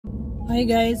Hi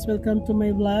guys, welcome to my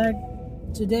vlog.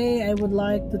 Today I would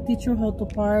like to teach you how to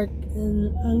park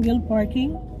in angle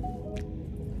parking.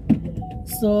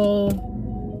 So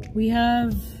we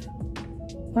have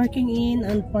parking in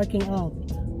and parking out.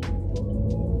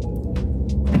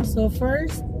 So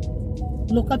first,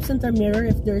 look up center mirror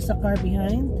if there is a car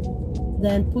behind.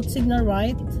 Then put signal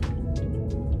right.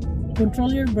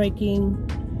 Control your braking.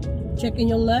 Check in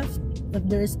your left if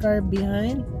there is car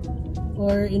behind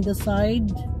or in the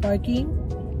side parking.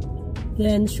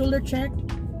 Then shoulder check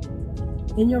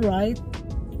in your right.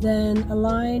 Then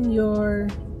align your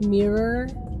mirror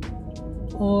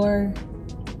or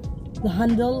the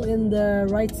handle in the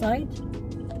right side,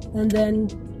 and then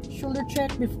shoulder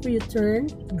check before you turn.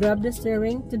 Grab the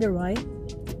steering to the right.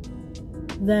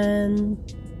 Then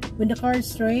when the car is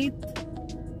straight,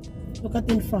 look at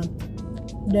in front,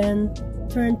 then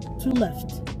turn to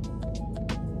left.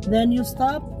 Then you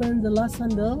stop when the last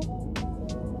handle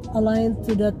aligned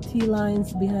to the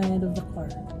T-lines behind of the car.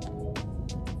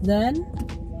 Then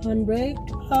handbrake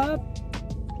up,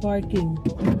 parking.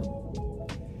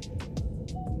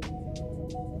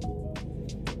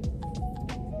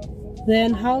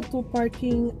 Then how to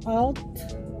parking out.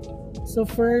 So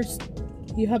first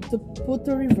you have to put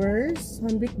the reverse,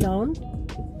 handbrake down.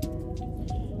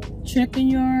 Check in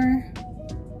your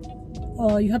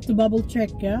you have to bubble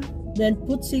check, yeah? Then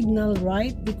put signal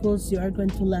right because you are going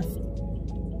to left.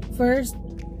 First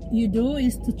you do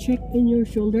is to check in your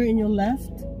shoulder in your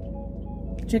left.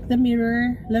 Check the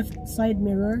mirror, left side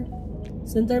mirror,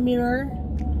 center mirror,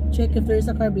 check if there is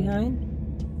a car behind,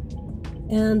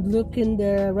 and look in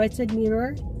the right side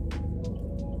mirror.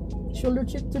 Shoulder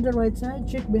check to the right side,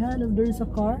 check behind if there is a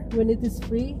car. When it is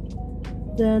free,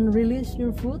 then release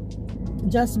your foot,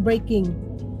 just braking,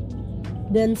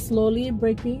 then slowly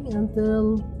braking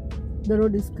until the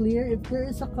road is clear. If there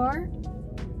is a car,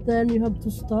 then you have to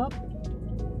stop.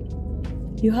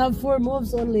 You have 4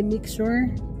 moves only. Make sure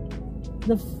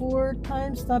the 4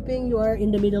 times stopping you are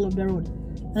in the middle of the road.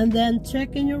 And then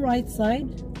check in your right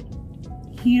side.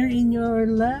 Here in your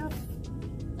left,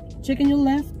 check in your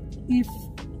left if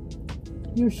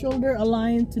your shoulder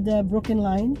aligned to the broken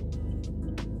line.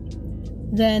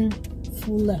 Then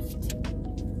full left.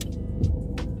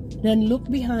 Then look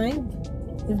behind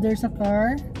if there's a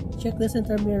car. Check the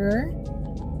center mirror.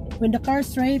 When the car is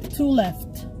straight, to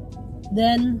left.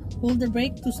 Then hold the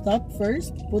brake to stop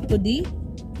first. Put to D.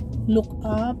 Look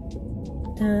up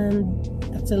and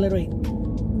accelerate.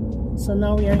 So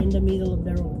now we are in the middle of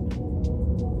the road.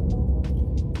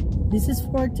 This is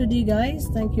for today, guys.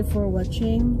 Thank you for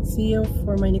watching. See you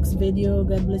for my next video.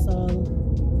 God bless all.